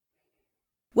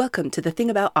Welcome to The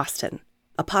Thing About Austen,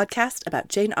 a podcast about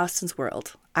Jane Austen's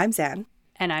world. I'm Zan.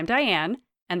 And I'm Diane.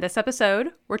 And this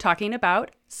episode, we're talking about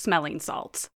smelling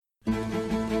salts.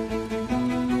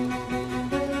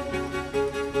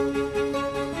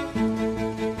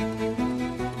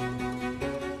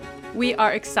 We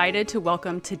are excited to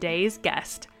welcome today's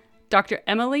guest. Dr.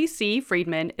 Emily C.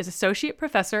 Friedman is Associate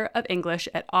Professor of English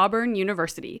at Auburn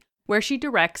University, where she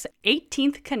directs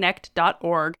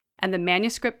 18thConnect.org and the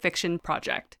Manuscript Fiction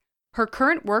Project. Her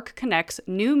current work connects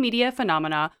new media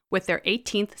phenomena with their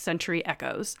 18th century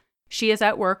echoes. She is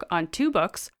at work on 2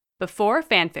 books, Before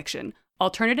Fanfiction,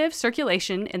 Alternative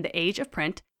Circulation in the Age of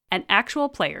Print, and Actual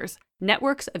Players,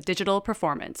 Networks of Digital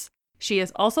Performance. She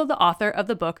is also the author of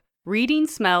the book Reading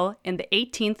Smell in the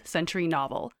 18th Century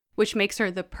Novel, which makes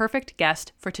her the perfect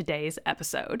guest for today's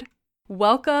episode.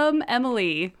 Welcome,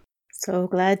 Emily. So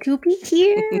glad to be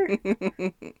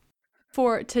here.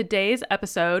 For today's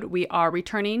episode, we are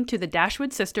returning to the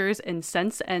Dashwood sisters in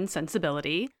Sense and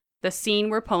Sensibility. The scene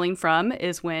we're pulling from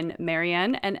is when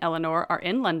Marianne and Elinor are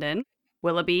in London.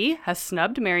 Willoughby has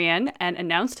snubbed Marianne and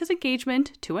announced his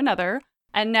engagement to another,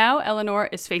 and now Elinor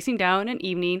is facing down an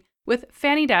evening with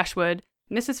Fanny Dashwood,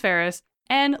 Mrs. Ferris,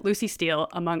 and Lucy Steele,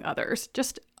 among others.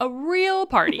 Just a real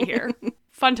party here.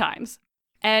 Fun times.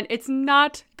 And it's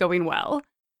not going well.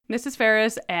 Mrs.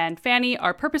 Ferris and Fanny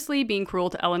are purposely being cruel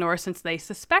to Elinor since they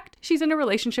suspect she's in a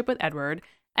relationship with Edward,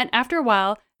 and after a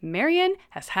while, Marianne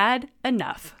has had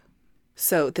enough.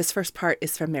 So this first part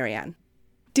is from Marianne.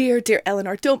 Dear, dear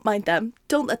Elinor, don't mind them.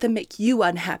 Don't let them make you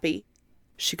unhappy.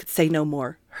 She could say no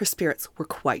more. Her spirits were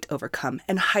quite overcome,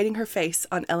 and hiding her face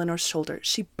on Elinor's shoulder,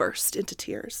 she burst into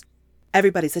tears.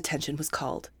 Everybody's attention was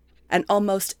called, and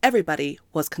almost everybody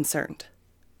was concerned.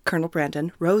 Colonel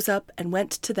Brandon rose up and went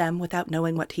to them without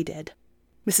knowing what he did.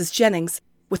 Mrs. Jennings,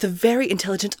 with a very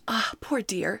intelligent, poor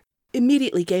dear,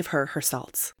 immediately gave her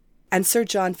salts. And Sir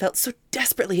John felt so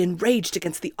desperately enraged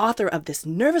against the author of this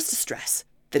nervous distress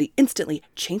that he instantly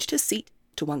changed his seat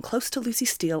to one close to Lucy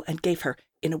Steele and gave her,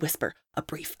 in a whisper, a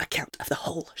brief account of the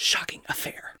whole shocking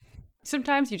affair.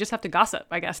 Sometimes you just have to gossip,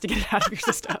 I guess, to get it out of your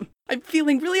system. I'm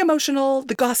feeling really emotional.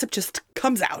 The gossip just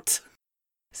comes out.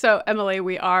 So, Emily,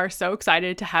 we are so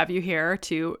excited to have you here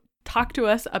to talk to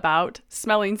us about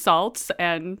smelling salts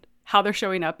and how they're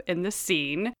showing up in this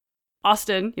scene.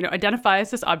 Austen, identifies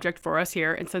this object for us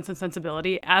here in Sense and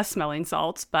Sensibility as smelling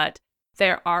salts, but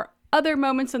there are other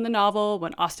moments in the novel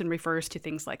when Austen refers to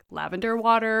things like lavender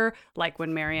water, like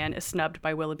when Marianne is snubbed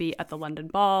by Willoughby at the London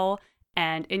ball.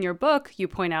 And in your book, you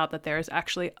point out that there is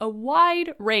actually a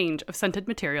wide range of scented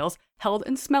materials held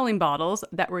in smelling bottles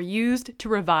that were used to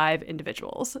revive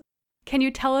individuals. Can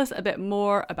you tell us a bit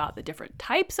more about the different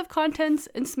types of contents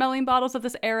in smelling bottles of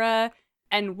this era?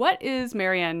 And what is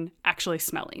Marianne actually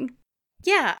smelling?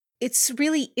 Yeah, it's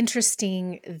really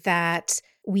interesting that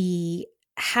we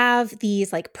have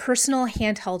these personal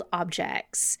handheld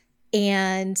objects.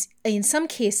 And in some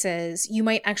cases, you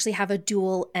might actually have a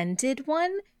dual-ended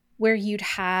one, where you'd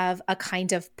have a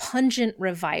kind of pungent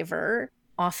reviver,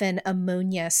 often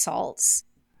ammonia salts.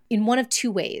 In one of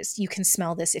 2 ways, you can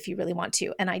smell this if you really want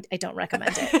to, and I don't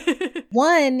recommend it.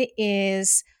 One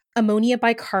is ammonia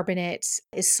bicarbonate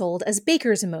is sold as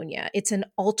baker's ammonia. It's an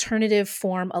alternative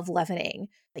form of leavening.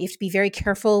 You have to be very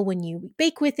careful when you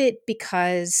bake with it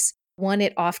because 1,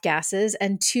 it off-gasses,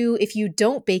 and 2, if you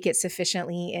don't bake it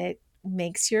sufficiently, it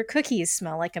makes your cookies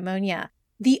smell like ammonia.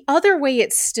 The other way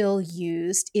it's still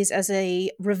used is as a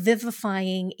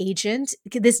revivifying agent.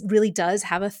 This really does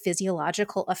have a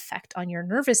physiological effect on your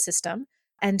nervous system.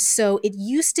 And so it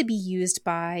used to be used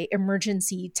by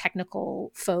emergency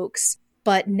technical folks.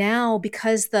 But now,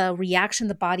 because the reaction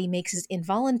the body makes is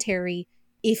involuntary,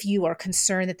 if you are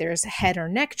concerned that there's head or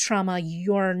neck trauma,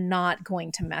 you're not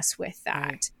going to mess with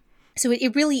that. Right. So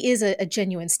it really is a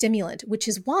genuine stimulant, which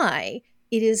is why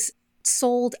it is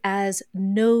sold as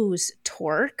nose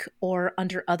torque, or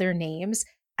under other names,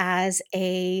 as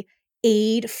a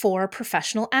aid for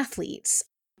professional athletes.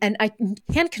 And I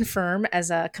can confirm,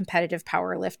 as a competitive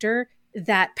powerlifter,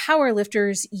 that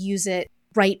powerlifters use it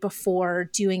right before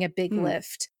doing a big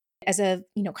lift as a,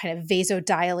 kind of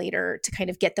vasodilator to kind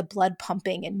of get the blood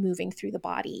pumping and moving through the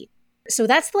body. So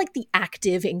that's the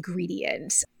active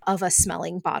ingredient of a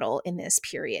smelling bottle in this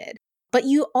period. But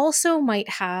you also might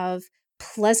have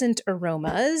pleasant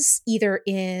aromas, either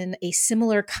in a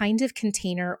similar kind of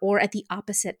container or at the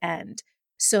opposite end.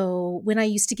 So when I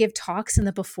used to give talks in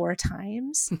the before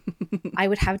times, I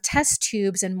would have test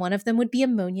tubes, and one of them would be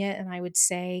ammonia. And I would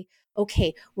say,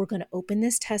 okay, we're going to open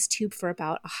this test tube for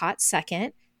about a hot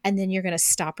second, and then you're going to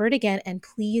stop it again. And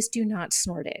please do not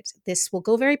snort it. This will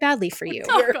go very badly for you.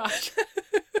 Oh, gosh.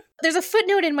 There's a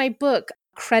footnote in my book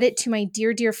Credit to my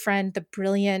dear, dear friend, the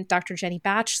brilliant Dr. Jenny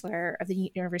Batchelor of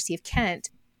the University of Kent,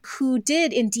 who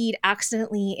did indeed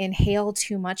accidentally inhale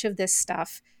too much of this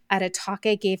stuff at a talk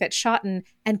I gave at Schotten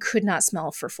and could not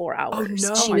smell for 4 hours. Oh,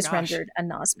 no. She Oh my was gosh. rendered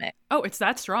anosmic. Oh, it's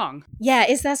that strong. Yeah,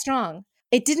 it's that strong.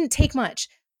 It didn't take much.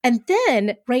 And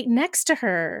then right next to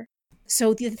her,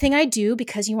 so the thing I do,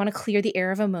 because you want to clear the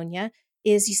air of ammonia,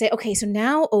 is you say, okay, so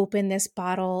now open this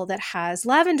bottle that has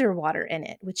lavender water in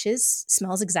it, which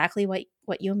smells exactly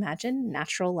what you imagine,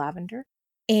 natural lavender.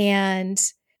 And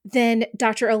then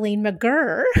Dr. Elaine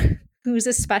McGurr, who's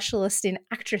a specialist in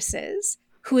actresses,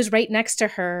 who was right next to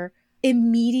her,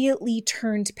 immediately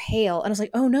turned pale. And I was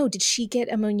like, oh no, did she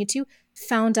get ammonia too?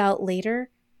 Found out later,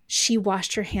 she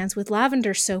washed her hands with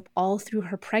lavender soap all through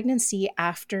her pregnancy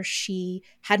after she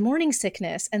had morning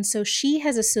sickness. And so she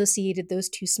has associated those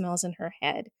two smells in her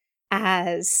head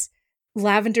as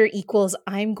lavender equals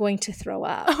I'm going to throw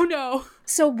up. Oh no.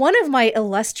 So one of my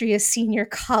illustrious senior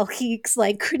colleagues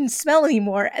couldn't smell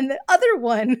anymore. And the other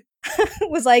one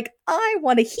was like, I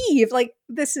want to heave.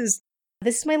 This is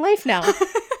my life now.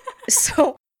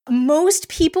 So most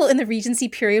people in the Regency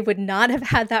period would not have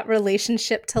had that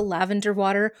relationship to lavender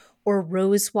water or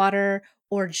rose water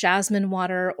or jasmine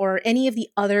water or any of the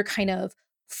other kind of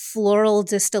floral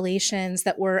distillations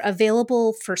that were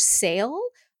available for sale,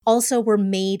 also were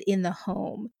made in the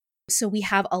home. So we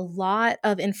have a lot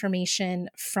of information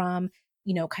from,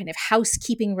 kind of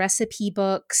housekeeping recipe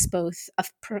books, both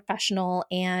of professional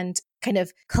and kind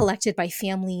of collected by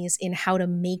families in how to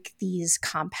make these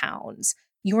compounds.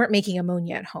 You weren't making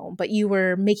ammonia at home, but you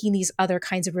were making these other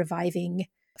kinds of reviving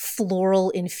floral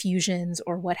infusions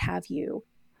or what have you.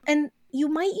 And you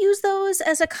might use those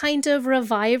as a kind of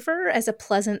reviver, as a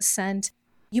pleasant scent.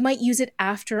 You might use it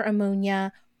after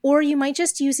ammonia, or you might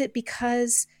just use it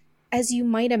because, as you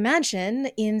might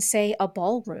imagine, in, say, a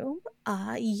ballroom,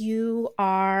 you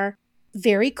are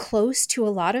very close to a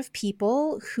lot of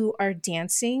people who are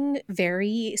dancing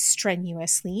very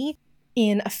strenuously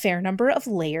in a fair number of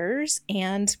layers.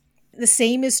 And the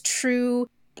same is true,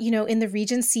 in the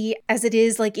Regency as it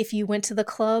is if you went to the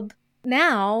club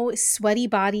now. Sweaty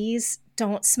bodies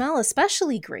don't smell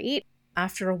especially great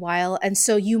after a while. And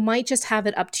so you might just have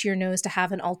it up to your nose to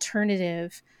have an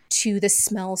alternative to the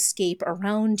smellscape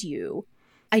around you.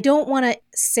 I don't want to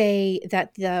say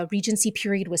that the Regency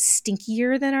period was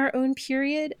stinkier than our own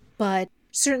period, but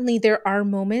certainly there are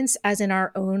moments, as in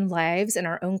our own lives and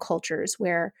our own cultures,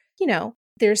 where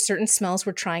there's certain smells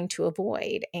we're trying to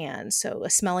avoid. And so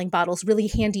a smelling bottle is really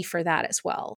handy for that as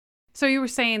well. So you were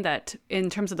saying that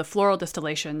in terms of the floral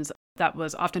distillations, that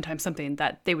was oftentimes something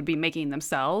that they would be making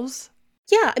themselves?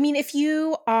 Yeah. I mean, if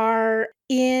you are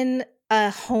in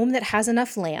a home that has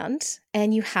enough land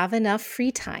and you have enough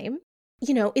free time,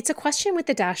 it's a question with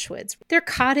the Dashwoods. Their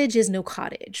cottage is no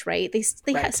cottage, right? They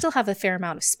Right. still have a fair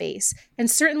amount of space. And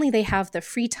certainly they have the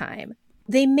free time.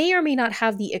 They may or may not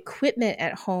have the equipment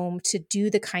at home to do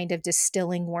the kind of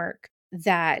distilling work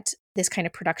that this kind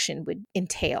of production would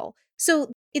entail.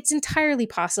 So it's entirely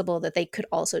possible that they could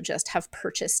also just have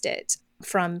purchased it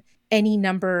from any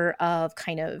number of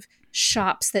kind of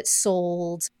shops that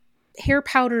sold. Hair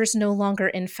powder is no longer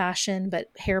in fashion,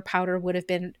 but hair powder would have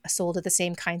been sold at the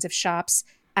same kinds of shops,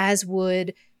 as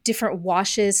would different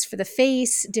washes for the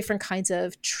face, different kinds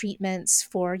of treatments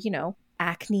for,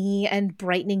 acne and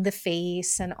brightening the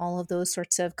face and all of those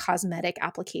sorts of cosmetic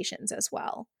applications as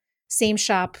well. Same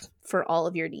shop for all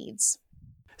of your needs.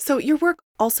 So your work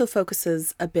also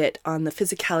focuses a bit on the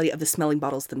physicality of the smelling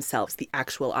bottles themselves, the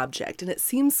actual object. And it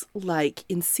seems like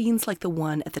in scenes like the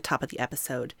one at the top of the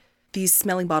episode, these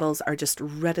smelling bottles are just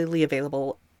readily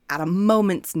available at a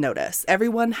moment's notice.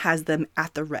 Everyone has them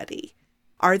at the ready.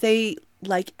 Are they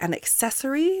like an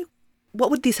accessory? What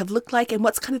would these have looked like, and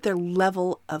what's kind of their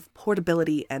level of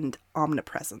portability and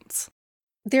omnipresence?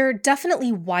 They're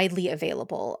definitely widely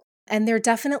available, and they're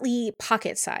definitely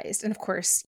pocket-sized. And of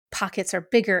course, pockets are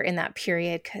bigger in that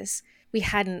period because we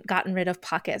hadn't gotten rid of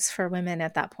pockets for women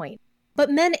at that point. But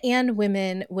men and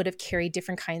women would have carried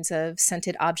different kinds of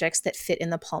scented objects that fit in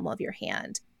the palm of your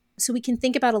hand. So we can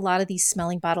think about a lot of these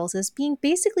smelling bottles as being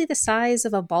basically the size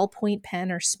of a ballpoint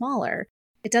pen or smaller.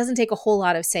 It doesn't take a whole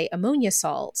lot of, say, ammonia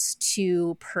salts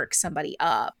to perk somebody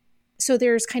up. So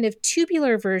there's kind of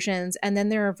tubular versions, and then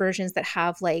there are versions that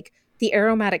have the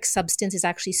aromatic substance is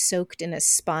actually soaked in a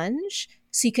sponge.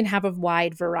 So you can have a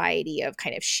wide variety of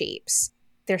kind of shapes.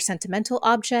 They're sentimental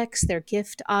objects, they're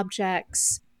gift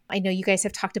objects. I know you guys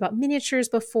have talked about miniatures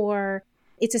before.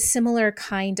 It's a similar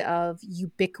kind of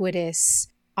ubiquitous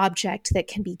object that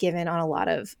can be given on a lot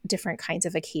of different kinds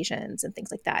of occasions and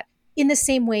things like that. In the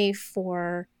same way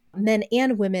for men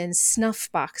and women's snuff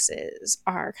boxes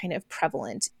are kind of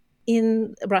prevalent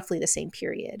in roughly the same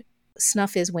period.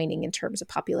 Snuff is waning in terms of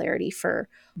popularity for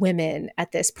women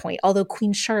at this point, although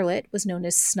Queen Charlotte was known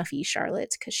as Snuffy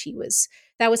Charlotte because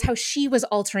that was how she was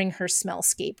altering her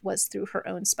smellscape, was through her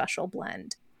own special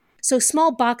blend. So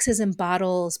small boxes and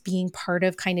bottles being part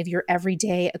of kind of your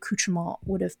everyday accoutrement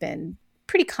would have been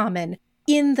pretty common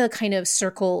in the kind of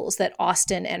circles that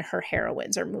Austen and her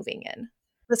heroines are moving in.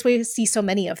 That's why you see so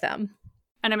many of them.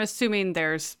 And I'm assuming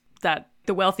there's that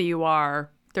the wealthy you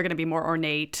are, they're going to be more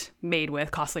ornate, made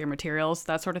with costlier materials,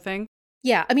 that sort of thing.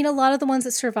 Yeah, I mean, a lot of the ones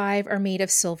that survive are made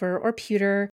of silver or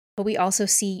pewter, but we also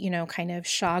see, kind of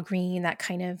shaw green, that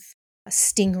kind of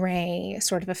stingray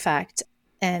sort of effect,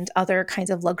 and other kinds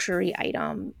of luxury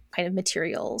item kind of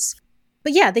materials.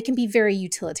 But yeah, they can be very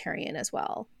utilitarian as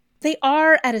well. They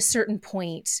are, at a certain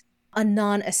point, a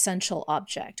non-essential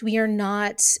object. We are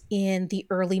not in the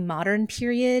early modern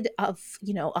period of,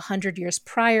 100 years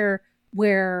prior,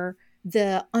 where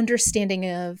the understanding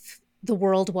of the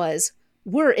world was,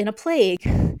 we're in a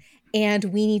plague and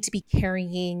we need to be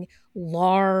carrying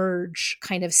large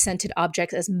kind of scented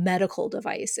objects as medical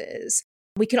devices.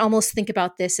 We can almost think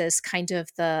about this as kind of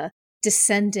the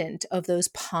descendant of those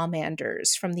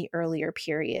pomanders from the earlier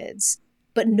periods,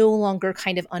 but no longer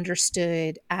kind of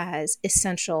understood as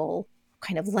essential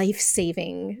kind of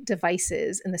life-saving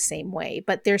devices in the same way.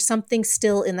 But there's something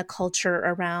still in the culture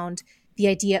around the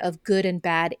idea of good and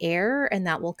bad air, and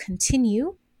that will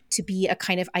continue to be a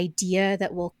kind of idea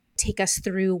that will take us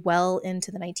through well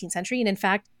into the 19th century. And in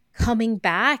fact, coming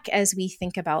back as we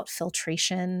think about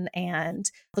filtration and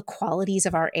the qualities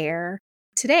of our air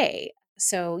today.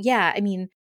 So yeah, I mean,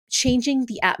 changing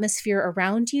the atmosphere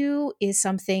around you is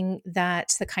something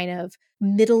that the kind of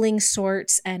middling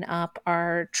sorts and up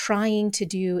are trying to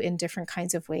do in different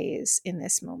kinds of ways in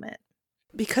this moment.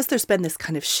 Because there's been this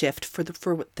kind of shift for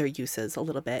their uses a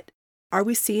little bit, are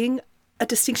we seeing a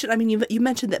distinction? I mean, you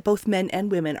mentioned that both men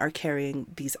and women are carrying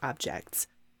these objects.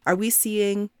 Are we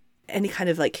seeing any kind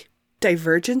of like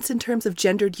divergence in terms of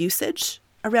gendered usage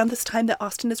around this time that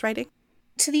Austen is writing?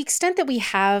 To the extent that we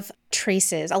have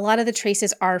traces, a lot of the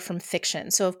traces are from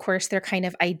fiction. So of course, they're kind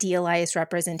of idealized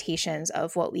representations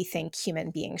of what we think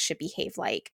human beings should behave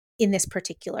like in this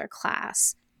particular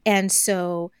class. And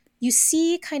so you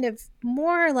see kind of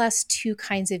more or less two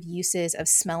kinds of uses of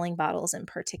smelling bottles in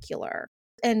particular.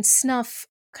 And snuff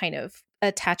kind of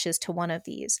attaches to one of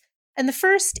these. And the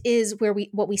first is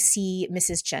what we see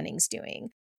Mrs. Jennings doing.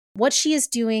 What she is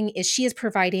doing is she is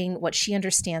providing what she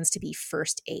understands to be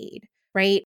first aid,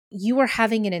 right? You are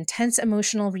having an intense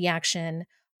emotional reaction.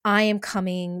 I am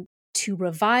coming to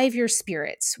revive your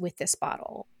spirits with this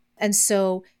bottle. And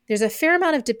so there's a fair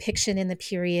amount of depiction in the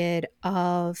period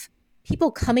of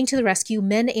people coming to the rescue,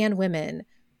 men and women,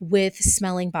 with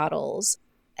smelling bottles.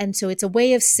 And so it's a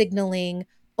way of signaling,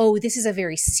 oh, this is a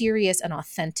very serious and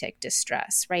authentic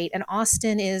distress, right? And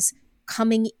Austen is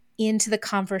coming into the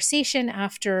conversation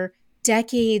after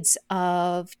decades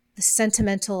of the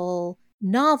sentimental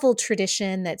novel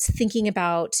tradition that's thinking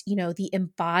about, the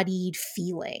embodied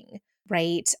feeling,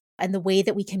 right? And the way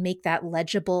that we can make that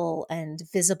legible and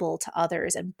visible to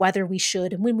others, and whether we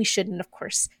should and when we shouldn't. Of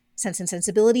course, Sense and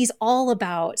Sensibility is all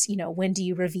about, when do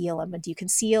you reveal and when do you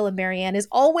conceal? And Marianne is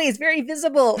always very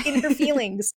visible in her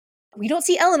feelings. We don't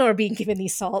see Eleanor being given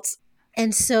these salts.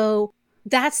 And so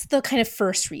that's the kind of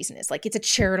first reason, is like it's a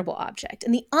charitable object.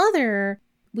 And the other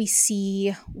we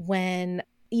see when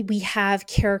we have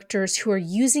characters who are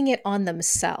using it on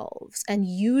themselves. And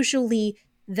usually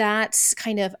that's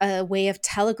kind of a way of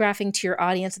telegraphing to your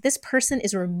audience that this person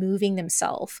is removing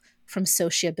themselves from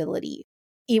sociability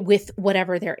with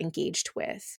whatever they're engaged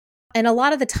with. And a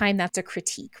lot of the time that's a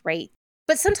critique, right?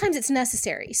 But sometimes it's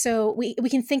necessary. So we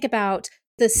can think about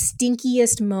the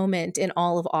stinkiest moment in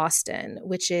all of Austen,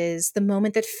 which is the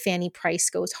moment that Fanny Price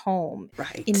goes home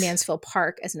in Mansfield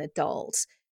Park as an adult.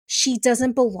 She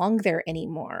doesn't belong there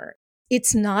anymore.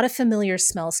 It's not a familiar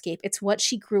smellscape. It's what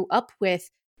she grew up with,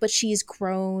 but she's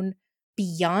grown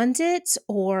beyond it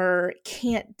or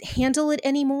can't handle it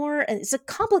anymore. It's a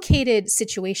complicated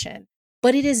situation,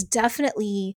 but it is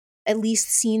definitely, at least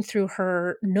seen through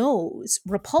her nose,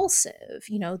 repulsive.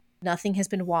 Nothing has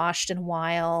been washed in a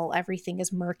while. Everything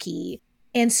is murky.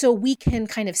 And so we can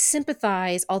kind of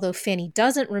sympathize, although Fanny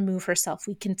doesn't remove herself,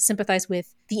 we can sympathize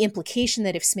with the implication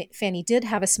that if Fanny did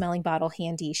have a smelling bottle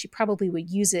handy, she probably would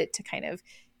use it to kind of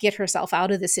get herself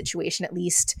out of the situation, at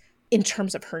least in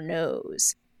terms of her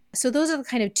nose. So those are the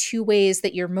kind of two ways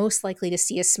that you're most likely to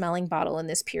see a smelling bottle in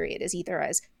this period, is either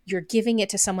as you're giving it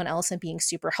to someone else and being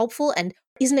super helpful, and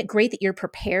isn't it great that you're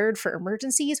prepared for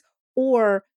emergencies,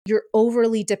 or you're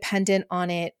overly dependent on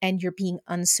it and you're being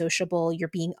unsociable.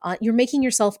 You're making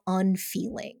yourself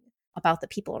unfeeling about the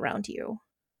people around you.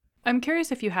 I'm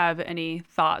curious if you have any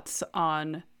thoughts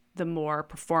on the more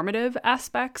performative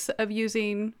aspects of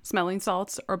using smelling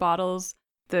salts or bottles.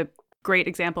 The great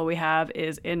example we have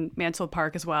is in Mansfield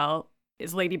Park as well,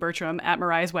 is Lady Bertram at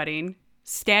Mariah's wedding,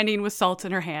 standing with salts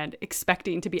in her hand,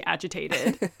 expecting to be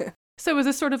agitated. So is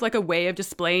this sort of like a way of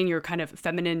displaying your kind of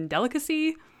feminine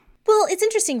delicacy? Well, it's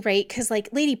interesting, right? Because like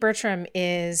Lady Bertram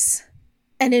is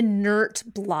an inert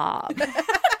blob,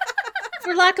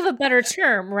 for lack of a better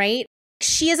term, right?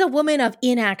 She is a woman of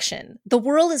inaction. The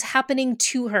world is happening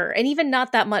to her, and even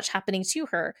not that much happening to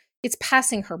her. It's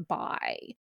passing her by.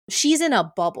 She's in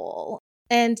a bubble.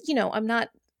 And, I'm not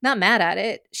mad at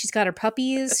it. She's got her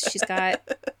puppies. She's got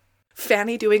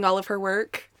Fanny doing all of her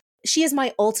work. She is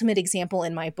my ultimate example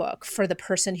in my book for the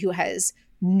person who has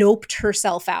noped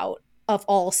herself out of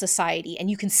all society. And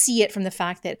you can see it from the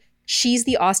fact that she's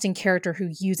the Austen character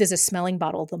who uses a smelling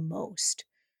bottle the most.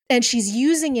 And she's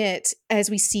using it, as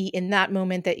we see in that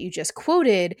moment that you just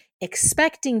quoted,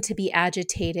 expecting to be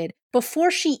agitated before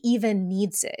she even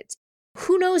needs it.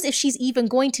 Who knows if she's even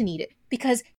going to need it?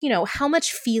 Because, how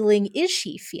much feeling is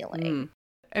she feeling?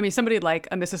 I mean, somebody like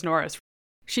a Mrs. Norris,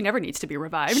 she never needs to be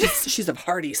revived. She's of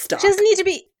hardy stock. She doesn't need to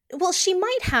be. Well, she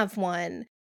might have one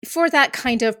for that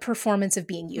kind of performance of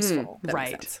being useful.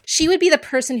 Right. She would be the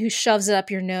person who shoves it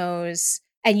up your nose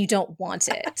and you don't want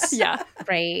it. Yeah.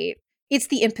 Right. It's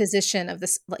the imposition of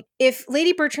this. Like, if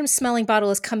Lady Bertram's smelling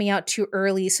bottle is coming out too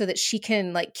early so that she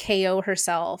can KO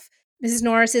herself, Mrs.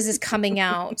 Norris's is coming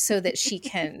out so that she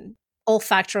can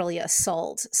olfactorily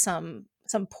assault some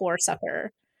poor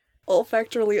sucker.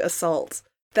 Olfactorily assault.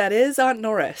 That is Aunt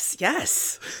Norris.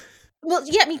 Yes. Well,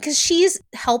 yeah, because she's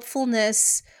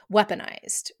helpfulness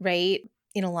weaponized, right?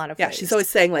 In a lot of ways. Yeah, she's always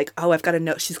saying I've got to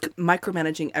know. She's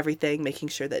micromanaging everything, making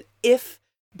sure that if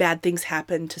bad things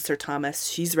happen to Sir Thomas,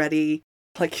 she's ready,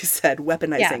 like you said,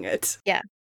 weaponizing it. Yeah.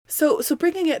 So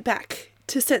bringing it back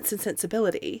to Sense and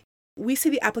Sensibility, we see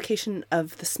the application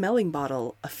of the smelling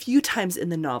bottle a few times in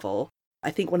the novel.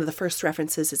 I think one of the first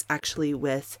references is actually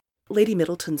with Lady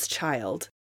Middleton's child.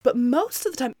 But most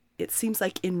of the time, it seems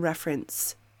like in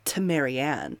reference to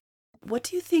Marianne. What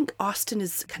do you think Austen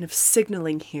is kind of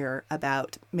signaling here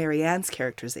about Marianne's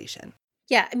characterization?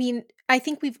 Yeah, I mean, I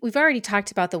think we've already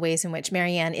talked about the ways in which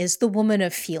Marianne is the woman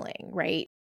of feeling, right?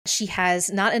 She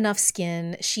has not enough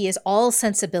skin. She is all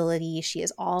sensibility. She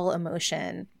is all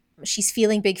emotion. She's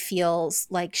feeling big feels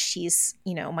like she's,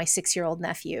 my 6-year-old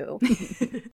nephew.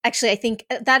 Actually, I think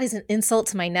that is an insult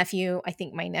to my nephew. I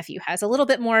think my nephew has a little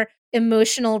bit more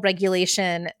emotional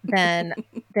regulation than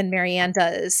Marianne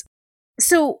does.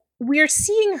 So we're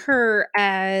seeing her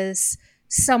as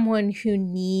someone who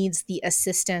needs the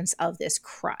assistance of this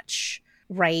crutch,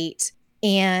 right?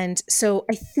 And so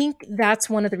I think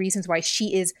that's one of the reasons why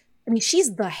she's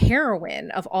the heroine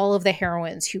of all of the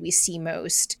heroines who we see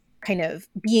most kind of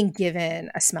being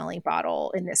given a smelling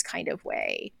bottle in this kind of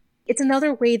way. It's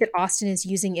another way that Austen is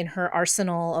using in her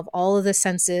arsenal of all of the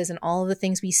senses and all of the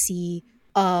things we see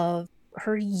of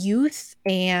her youth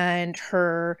and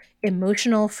her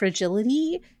emotional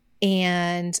fragility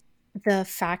and the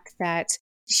fact that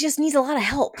she just needs a lot of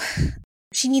help.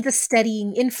 She needs a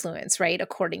steadying influence, right?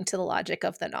 According to the logic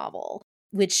of the novel,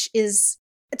 which is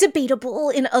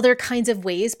debatable in other kinds of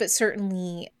ways, but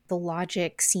certainly the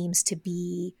logic seems to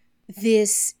be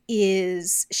she's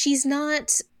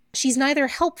neither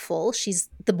helpful, she's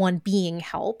the one being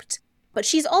helped, but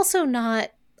she's also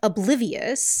not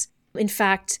oblivious. In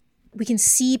fact, we can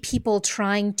see people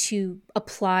trying to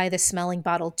apply the smelling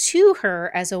bottle to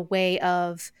her as a way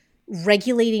of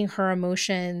regulating her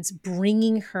emotions,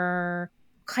 bringing her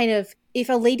kind of, if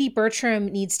a Lady Bertram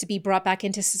needs to be brought back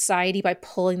into society by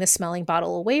pulling the smelling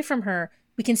bottle away from her,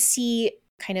 we can see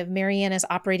kind of Marianne is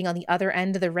operating on the other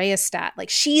end of the rheostat. Like,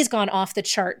 she's gone off the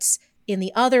charts in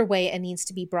the other way and needs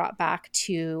to be brought back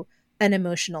to an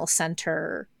emotional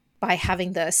center by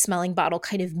having the smelling bottle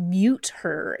kind of mute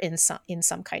her in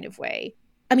some kind of way.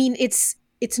 I mean, it's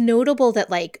notable that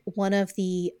one of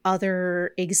the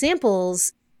other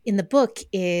examples in the book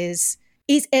is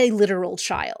a literal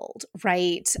child,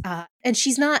 right? And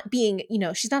she's not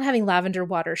she's not having lavender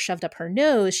water shoved up her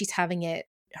nose. She's having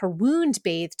her wound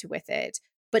bathed with it.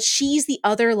 But she's the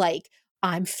other,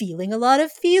 I'm feeling a lot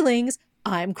of feelings.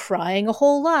 I'm crying a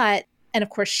whole lot. And of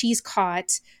course, she's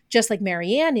caught, just like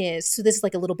Marianne is. So this is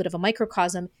a little bit of a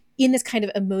microcosm in this kind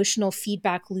of emotional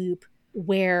feedback loop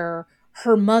where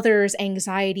her mother's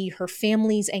anxiety, her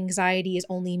family's anxiety is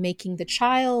only making the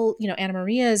child, Anna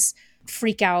Maria's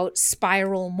freak out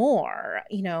spiral more,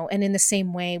 and in the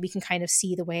same way, we can kind of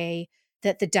see the way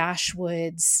that the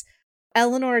Dashwoods,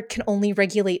 Eleanor can only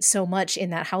regulate so much in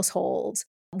that household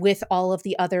with all of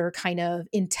the other kind of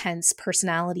intense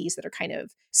personalities that are kind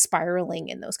of spiraling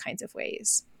in those kinds of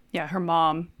ways. Yeah, her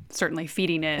mom certainly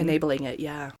feeding in. Enabling it,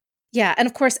 yeah. Yeah, and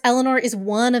of course, Eleanor is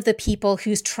one of the people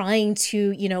who's trying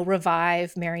to,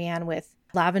 revive Marianne with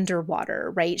lavender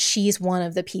water, right? She's one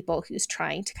of the people who's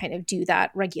trying to kind of do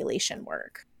that regulation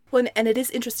work. Well, and it is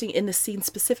interesting in the scene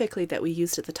specifically that we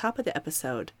used at the top of the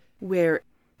episode, where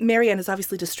Marianne is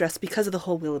obviously distressed because of the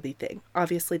whole Willoughby thing.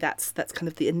 Obviously, that's kind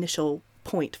of the initial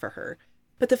point for her.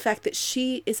 But the fact that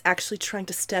she is actually trying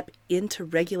to step in to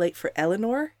regulate for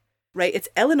Eleanor, right? It's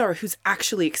Eleanor who's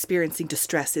actually experiencing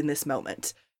distress in this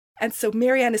moment. And so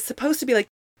Marianne is supposed to be like,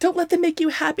 don't let them make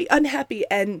you unhappy.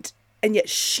 And yet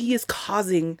she is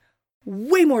causing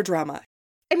way more drama.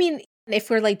 I mean, if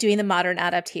we're like doing the modern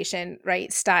adaptation,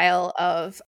 right, style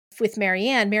of with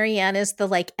Marianne is the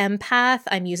like empath.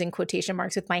 I'm using quotation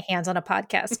marks with my hands on a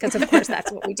podcast because of course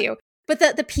that's what we do. But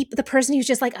the person who's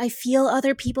just like, I feel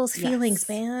other people's feelings,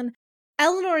 man.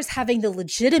 Eleanor is having the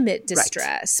legitimate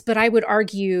distress, right. But I would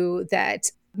argue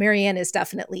that Marianne is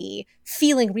definitely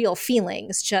feeling real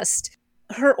feelings. Just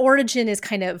her origin is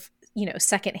kind of,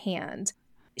 secondhand.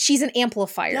 She's an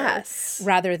amplifier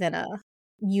rather than a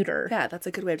muter. Yeah, that's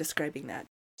a good way of describing that.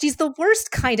 She's the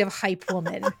worst kind of hype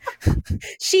woman.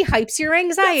 She hypes your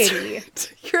anxiety.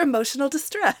 Right. Your emotional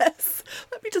distress.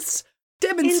 Let me just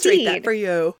demonstrate that for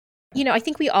you. I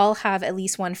think we all have at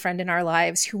least one friend in our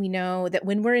lives who we know that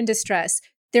when we're in distress,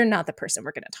 they're not the person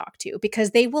we're going to talk to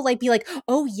because they will be like,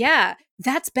 oh yeah,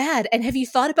 that's bad. And have you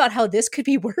thought about how this could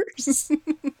be worse?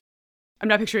 I'm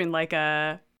not picturing like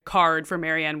a card for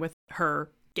Marianne with her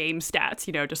game stats,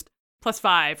 just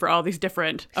 +5 for all these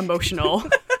different emotional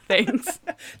things.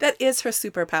 That is her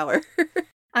superpower.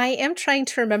 I am trying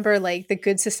to remember like the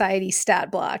Good Society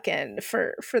stat block and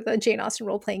for the Jane Austen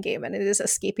role-playing game, and it is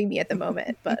escaping me at the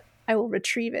moment, but I will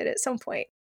retrieve it at some point.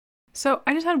 So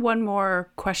I just had one more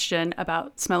question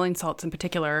about smelling salts in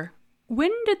particular.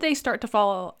 When did they start to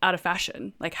fall out of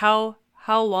fashion? Like how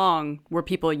long were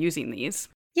people using these?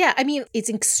 Yeah, I mean, it's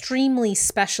extremely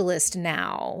specialist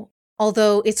now,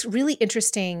 although it's really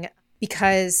interesting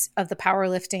because of the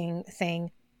powerlifting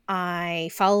thing. I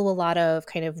follow a lot of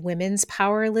kind of women's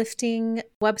powerlifting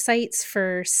websites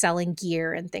for selling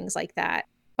gear and things like that,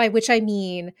 by which I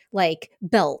mean like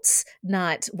belts,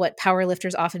 not what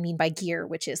powerlifters often mean by gear,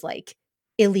 which is like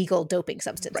illegal doping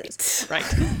substances. Right.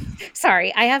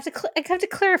 Sorry, I have to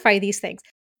clarify these things.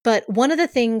 But one of the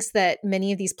things that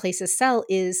many of these places sell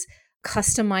is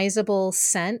customizable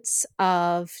scents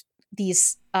of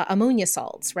these ammonia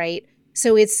salts, right?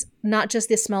 So it's not just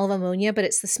the smell of ammonia, but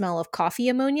it's the smell of coffee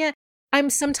ammonia. I'm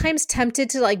sometimes tempted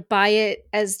to like buy it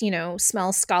as,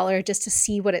 smell scholar just to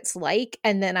see what it's like.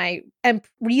 And then I am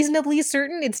reasonably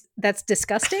certain that's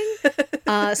disgusting.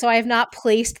 So I have not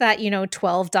placed that,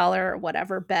 $12 or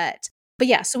whatever bet. But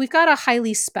yeah, so we've got a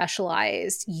highly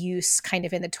specialized use kind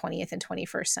of in the 20th and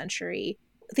 21st century.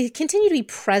 They continue to be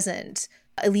present,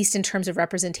 at least in terms of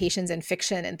representations in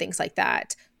fiction and things like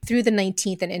that, through the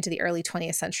 19th and into the early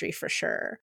 20th century for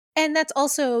sure. And that's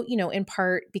also, in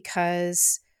part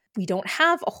because we don't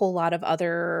have a whole lot of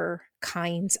other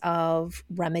kinds of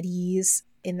remedies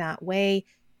in that way.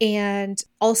 And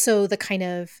also the kind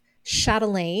of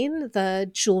chatelaine, the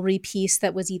jewelry piece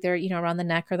that was either, around the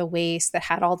neck or the waist that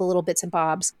had all the little bits and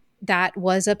bobs, that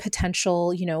was a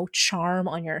potential, charm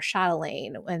on your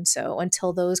chatelaine. And so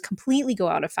until those completely go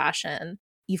out of fashion,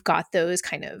 you've got those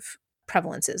kind of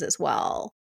prevalences as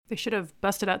well. They should have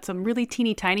busted out some really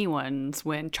teeny tiny ones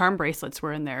when charm bracelets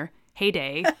were in their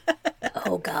heyday.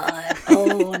 Oh, God.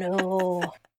 Oh,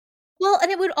 no. Well,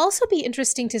 and it would also be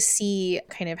interesting to see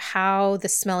kind of how the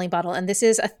smelling bottle, and this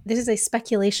is a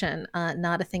speculation,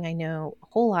 not a thing I know a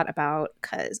whole lot about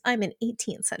because I'm an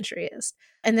 18th centuryist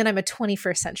and then I'm a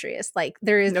 21st centuryist. Like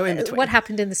there is no in between. What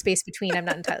happened in the space between, I'm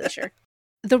not entirely sure.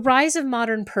 The rise of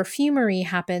modern perfumery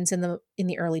happens in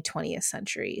the early 20th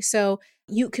century. So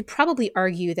you could probably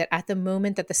argue that at the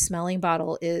moment that the smelling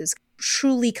bottle is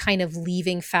truly kind of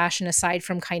leaving fashion aside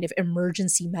from kind of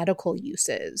emergency medical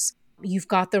uses, you've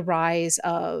got the rise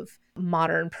of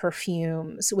modern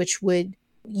perfumes, which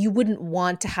you wouldn't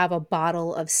want to have a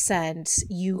bottle of scent.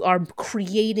 You are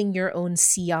creating your own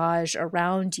sillage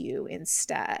around you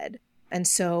instead. And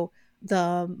so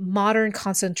the modern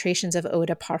concentrations of eau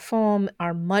de parfum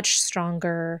are much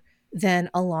stronger than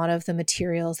a lot of the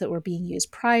materials that were being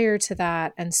used prior to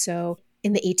that. And so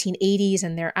in the 1880s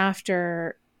and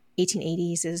thereafter,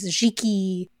 1880s is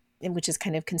Jiki, which is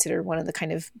kind of considered one of the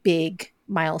kind of big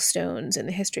milestones in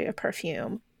the history of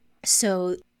perfume.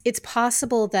 So it's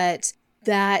possible that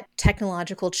that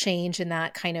technological change and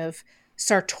that kind of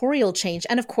sartorial change.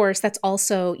 And of course, that's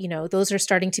also, those are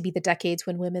starting to be the decades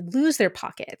when women lose their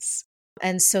pockets.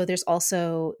 And so there's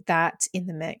also that in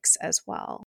the mix as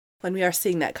well. When we are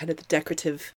seeing that kind of the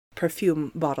decorative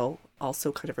perfume bottle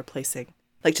also kind of replacing,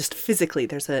 like just physically,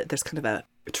 there's kind of a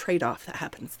trade-off that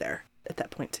happens there at that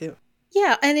point too.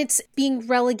 Yeah, and it's being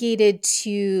relegated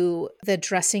to the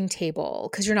dressing table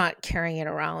because you're not carrying it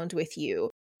around with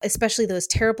you, especially those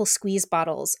terrible squeeze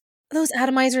bottles. Those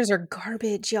atomizers are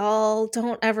garbage, y'all.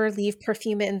 Don't ever leave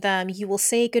perfume in them. You will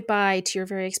say goodbye to your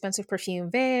very expensive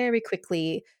perfume very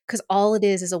quickly because all it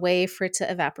is a way for it to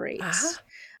evaporate.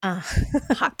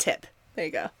 Hot tip. There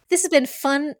you go. This has been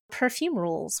fun perfume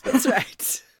rules. That's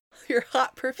right. Your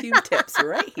hot perfume tips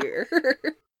right here.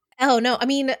 Oh, no. I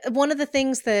mean, one of the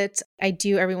things that I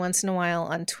do every once in a while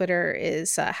on Twitter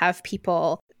is have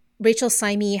people, Rachel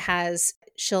Syme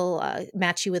she'll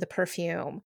match you with a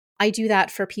perfume. I do that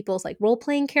for people's like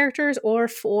role-playing characters or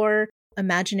for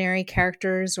imaginary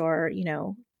characters or,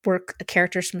 work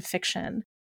characters from fiction,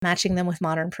 matching them with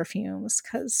modern perfumes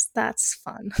because that's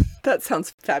fun. That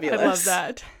sounds fabulous. I love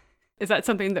that. Is that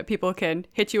something that people can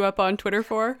hit you up on Twitter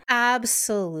for?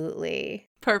 Absolutely.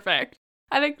 Perfect.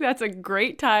 I think that's a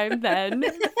great time then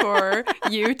for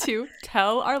you to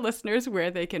tell our listeners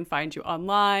where they can find you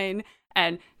online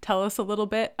and tell us a little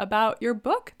bit about your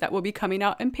book that will be coming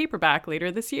out in paperback later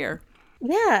this year.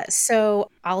 Yeah, so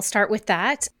I'll start with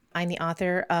that. I'm the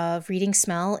author of Reading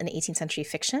Smell in 18th Century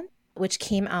Fiction, which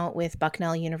came out with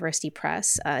Bucknell University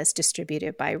Press. It's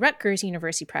distributed by Rutgers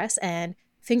University Press, and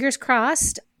fingers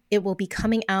crossed, it will be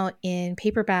coming out in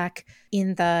paperback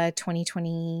in the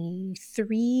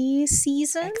 2023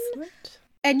 season. Excellent.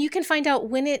 And you can find out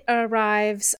when it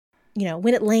arrives,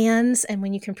 when it lands, and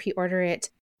when you can pre-order it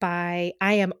I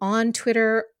am on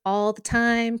Twitter all the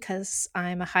time because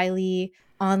I'm a highly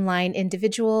online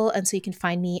individual. And so you can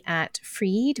find me at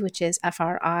Friede, which is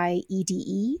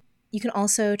Friede. You can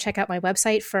also check out my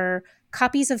website for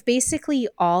copies of basically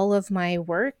all of my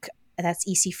work. That's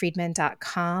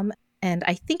ecfriedman.com. And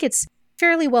I think it's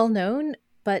fairly well known,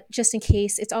 but just in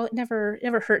case, it never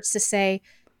hurts to say,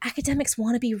 academics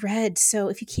want to be read. So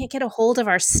if you can't get a hold of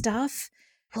our stuff,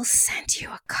 we'll send you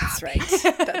a copy. That's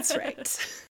right. That's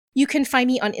right. You can find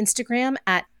me on Instagram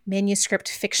at Manuscript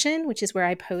Fiction, which is where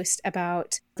I post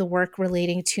about the work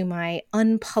relating to my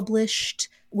unpublished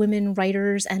women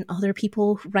writers and other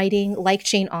people writing like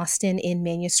Jane Austen in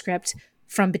manuscript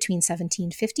from between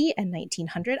 1750 and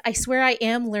 1900. I swear I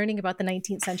am learning about the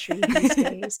 19th century these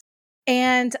days.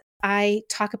 And I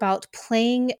talk about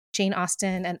playing Jane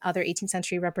Austen and other 18th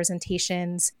century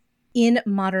representations in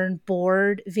modern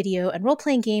board, video, and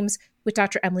role-playing games with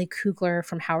Dr. Emily Kugler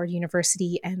from Howard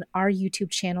University, and our YouTube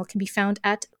channel can be found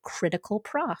at Critical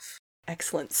Prof.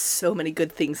 Excellent. So many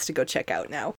good things to go check out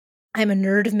now. I'm a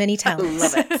nerd of many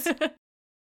talents. I love it.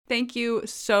 Thank you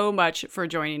so much for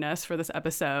joining us for this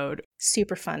episode.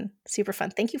 Super fun. Super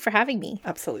fun. Thank you for having me.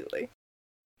 Absolutely.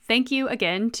 Thank you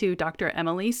again to Dr.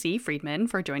 Emily C. Friedman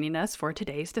for joining us for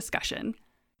today's discussion.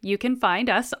 You can find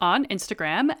us on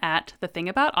Instagram at The Thing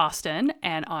About Austen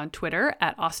and on Twitter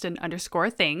at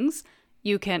Austen_things.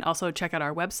 You can also check out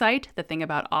our website,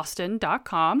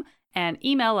 thethingaboutaustin.com, and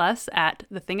email us at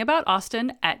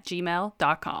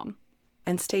thethingaboutaustin@gmail.com.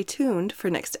 And stay tuned for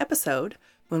next episode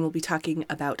when we'll be talking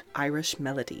about Irish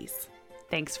melodies.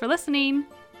 Thanks for listening.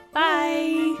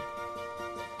 Bye.